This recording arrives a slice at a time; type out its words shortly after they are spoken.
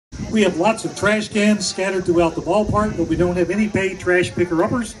We have lots of trash cans scattered throughout the ballpark, but we don't have any paid trash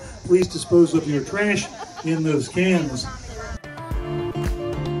picker-uppers. Please dispose of your trash in those cans.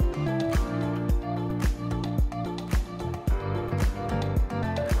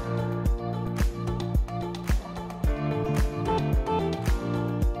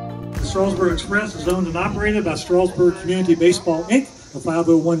 The Strasburg Express is owned and operated by Strasburg Community Baseball, Inc., a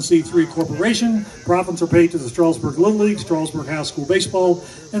 501c3 corporation. Profits are paid to the Strasburg Little League, Strasburg High School Baseball,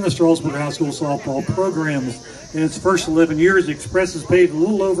 and the Strasburg High School Softball programs. In its first 11 years, the Express has paid a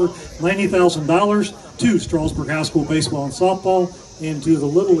little over $90,000 to Strasburg High School Baseball and Softball and to the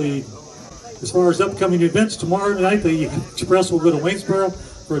Little League. As far as upcoming events, tomorrow night the Express will go to Waynesboro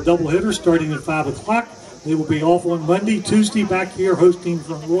for a doubleheader starting at 5 o'clock. They will be off on Monday. Tuesday back here hosting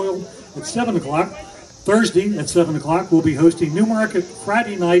Front Royal at 7 o'clock. Thursday at 7 o'clock, we'll be hosting Newmarket.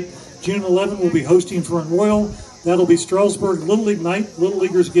 Friday night, June 11, we'll be hosting Front Royal. That'll be Strasburg Little League night. Little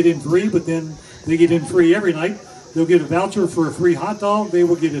Leaguers get in free, but then they get in free every night. They'll get a voucher for a free hot dog. They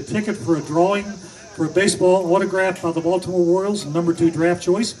will get a ticket for a drawing for a baseball autographed by the Baltimore Royals, number 2 draft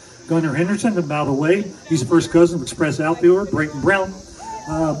choice, Gunnar Henderson. And by the way, he's the first cousin of Express outfielder Brayton Brown.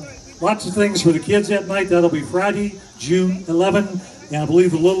 Lots of things for the kids that night. That'll be Friday, June 11. And I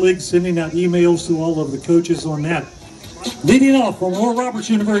believe the Little League sending out emails to all of the coaches on that. Leading off from Oral Roberts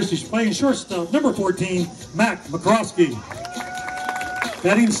University, playing shortstop, number 14, Mac McCroskey.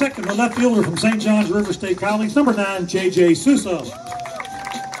 Batting second, the left fielder from St. John's River State College, number 9, J.J. Sousa.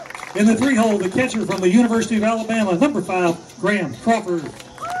 In the 3-hole, the catcher from the University of Alabama, number 5, Graham Crawford.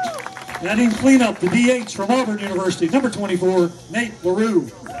 Batting cleanup, the DH from Auburn University, number 24, Nate LaRue.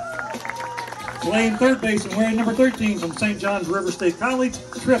 Playing third base and wearing number 13 from St. John's River State College,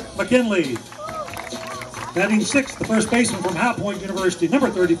 Tripp McKinley. Batting sixth, the first baseman from High Point University, number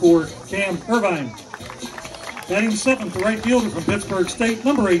 34, Cam Irvine. Batting seventh, the right fielder from Pittsburgh State,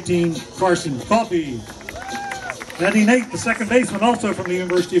 number 18, Carson Coffey. Batting eighth, the second baseman also from the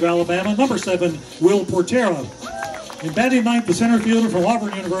University of Alabama, number 7, Will Portera. And batting ninth, the center fielder from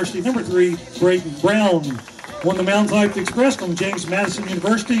Auburn University, number 3, Brayton Brown. On the mound tonight, the Express from James Madison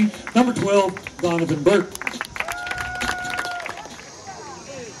University, number 12, Donovan Burke.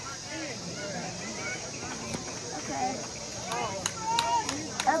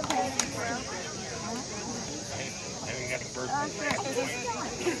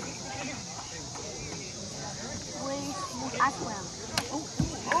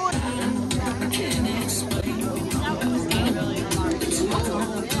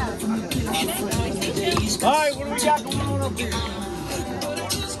 All right, what do we got going on up here?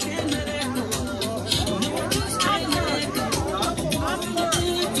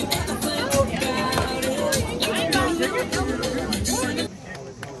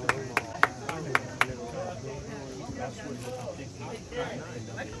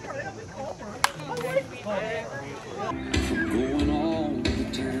 Going all the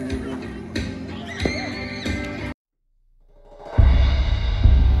time.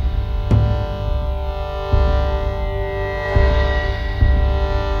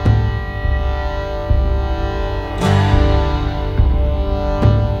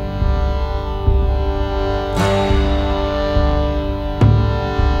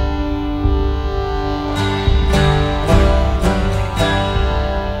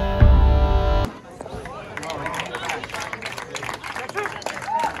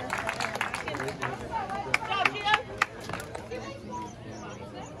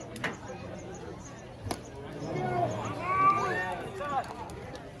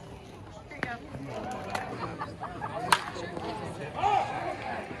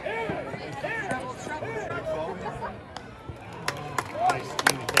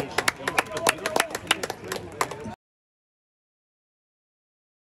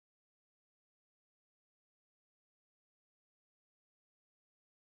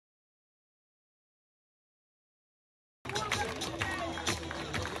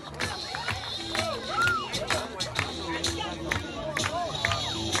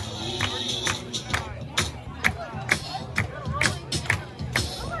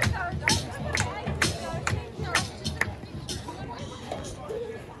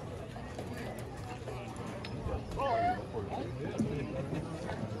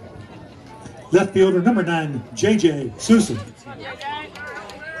 Left fielder, number 9, J.J. Sousa. You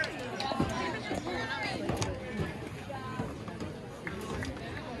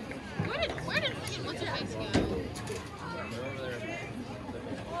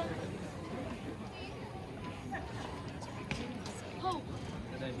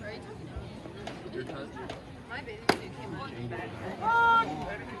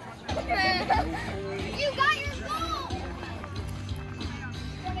got your goal!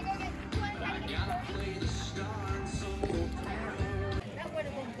 You wanna go get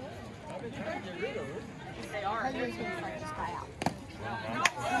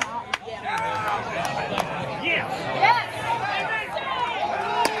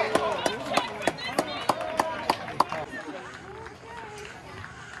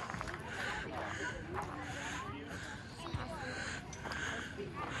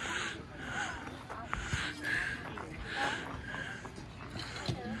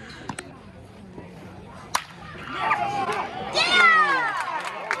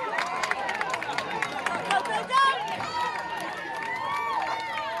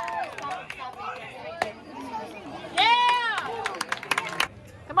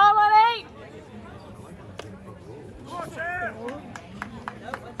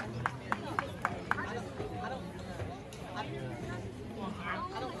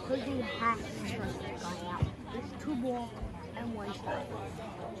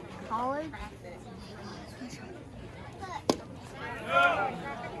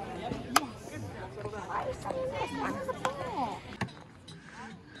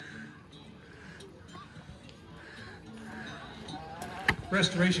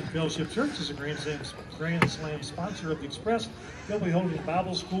Restoration Fellowship Church is a Grand Slam sponsor of the Express. They'll be holding a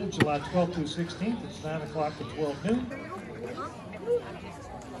Bible School July 12th through 16th. It's 9 o'clock to 12 noon.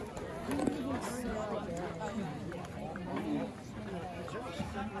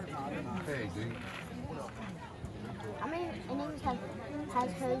 Hey, dude. How many innings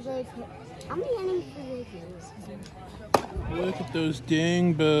has Jose? How many innings has he? Look at those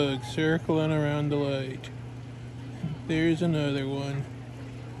dang bugs circling around the light. There's another one.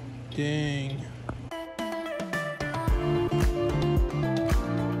 Dang.